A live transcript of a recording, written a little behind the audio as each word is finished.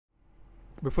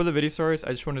Before the video starts, I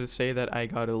just wanted to say that I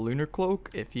got a Lunar cloak.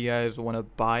 If you guys want to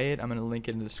buy it, I'm going to link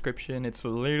it in the description. It's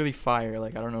literally fire.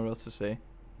 Like, I don't know what else to say.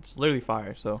 It's literally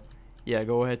fire. So, yeah,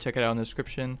 go ahead, check it out in the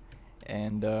description.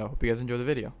 And hope you guys enjoy the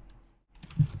video.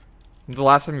 When's the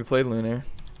last time you played Lunar?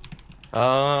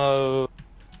 2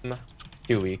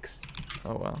 weeks.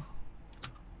 Oh, wow.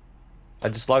 I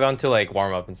just log on to like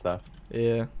warm up and stuff.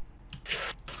 Yeah.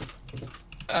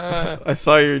 I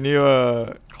saw your new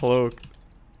cloak.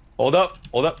 Hold up.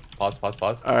 Pause.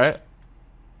 Alright.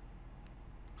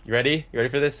 You ready? You ready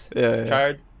for this? Yeah.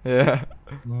 Tryhard? Yeah.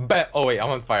 Oh wait,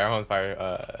 I'm on fire.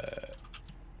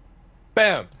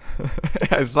 Bam!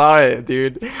 I saw it,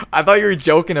 dude. I thought you were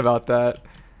joking about that.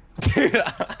 Dude.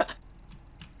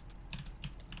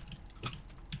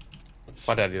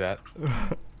 Why did I do that?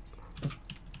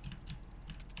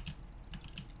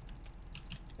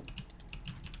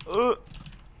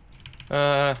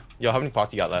 Yo, how many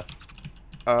pots you got left?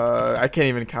 I can't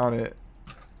even count it.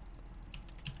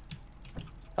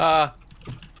 Oh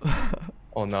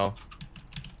no.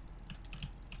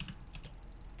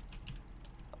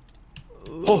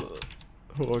 Oh.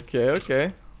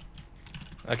 Okay.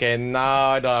 Okay, now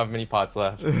I don't have many pots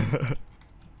left. No,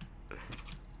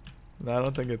 I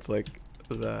don't think it's like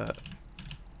that.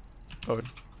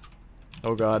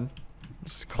 Oh god.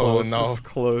 It's close. Oh no. It's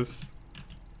close.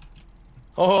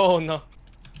 Oh no.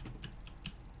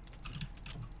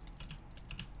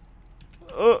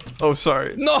 Oh,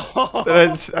 sorry. No.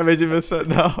 I made you miss it.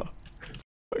 No.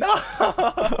 No.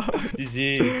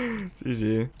 GG.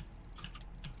 GG.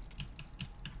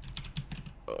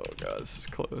 Oh god, this is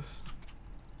close.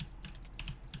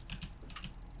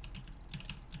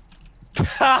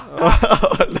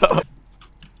 Oh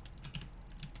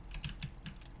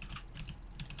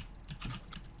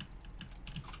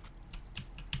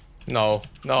no.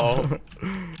 No.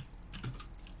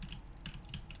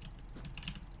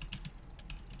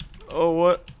 Oh,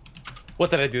 what? What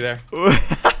did I do there?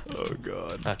 Oh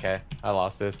god. Okay, I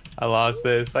lost this.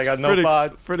 I got no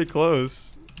pots. Pretty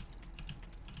close.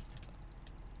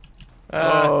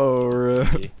 Oh,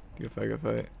 really? Good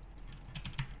fight.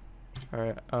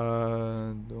 Alright,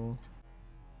 no.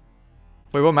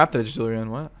 Wait, what map did I just do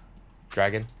in? What?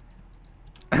 Dragon.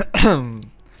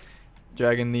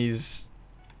 Dragging these.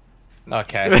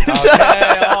 Okay.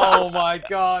 Oh my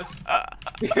gosh.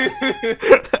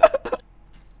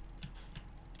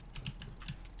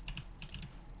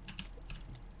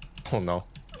 Oh no.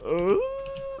 Oh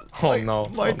no.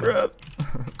 Minecraft.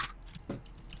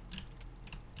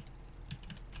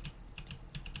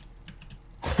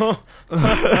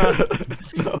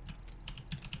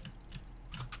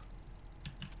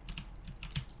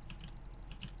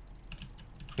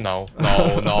 No.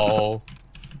 No.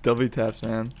 It's W taps,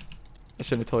 man. I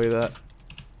shouldn't have told you that.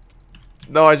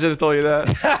 No, I should have told you that.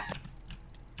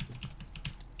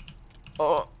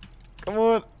 Oh, come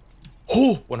on.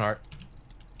 Oh, 1 heart.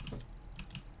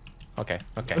 Okay.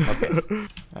 I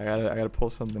gotta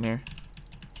pull something here.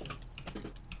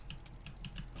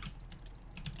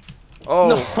 Oh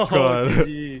no, god.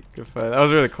 GG. Good fight. That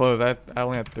was really close. I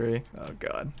only had 3. Oh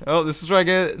god. Oh, this is where I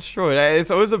get destroyed. It's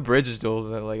always the bridges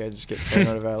duels that like I just get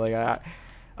paranoid about. Like I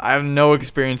have no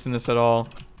experience in this at all.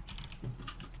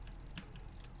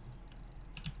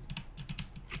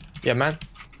 Yeah, man.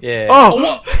 Yeah.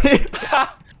 Oh!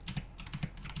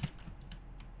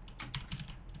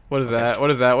 What is that? What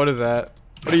is that? What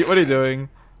are you doing?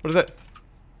 What is that?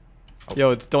 Oh.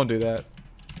 Yo, don't do that.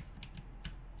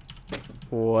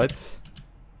 What?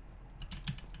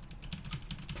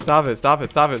 Stop it. Stop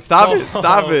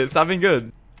being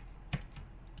good.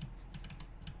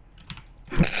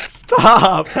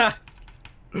 Stop.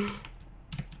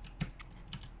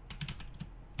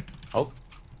 Oh.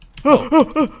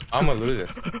 I'm gonna lose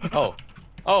this. Oh.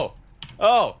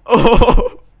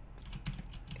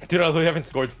 Dude, I literally haven't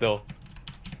scored still.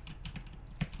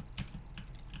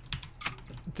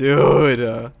 Dude,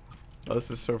 oh, this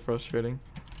is so frustrating.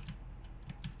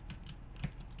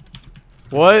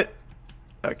 What?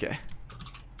 Okay.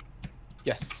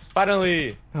 Yes,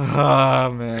 finally. Ah,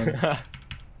 man.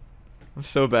 I'm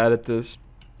so bad at this.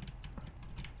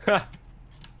 Okay,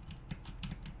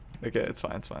 it's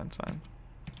fine.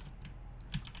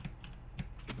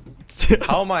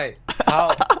 How am I?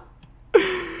 How?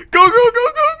 Go!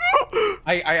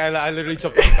 I literally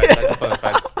jumped on the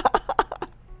fence.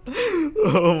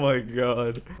 Oh my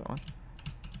god.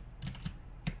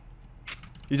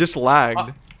 You just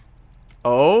lagged.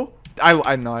 Oh?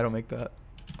 I know I don't make that.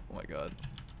 Oh my god.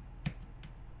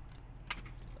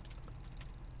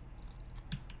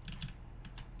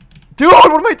 Dude,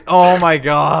 what am I? Oh my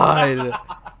god.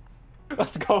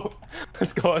 Let's go.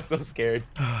 I'm so scared.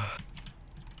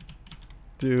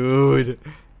 Dude.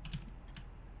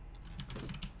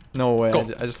 No way. Go.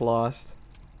 I just lost.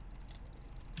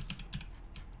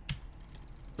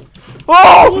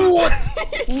 Oh! What?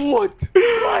 What?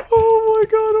 What? Oh my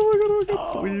god, oh my god, oh my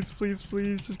god. Please, please,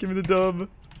 please. Just give me the dub.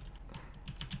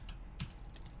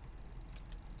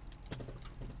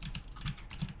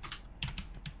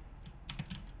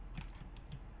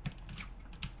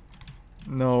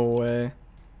 No way.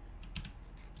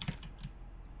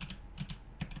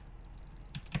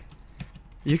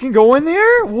 You can go in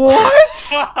there?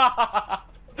 What?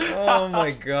 Oh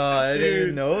my god, I didn't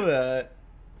even know that.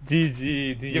 GG.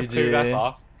 Did you have clear GG. glass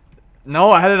off? No,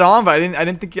 I had it on, but I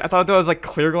didn't think I thought there was like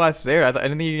clear glass there. I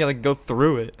didn't think you could like go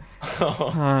through it.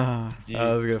 Oh. That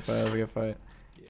was a good fight. That was a good fight.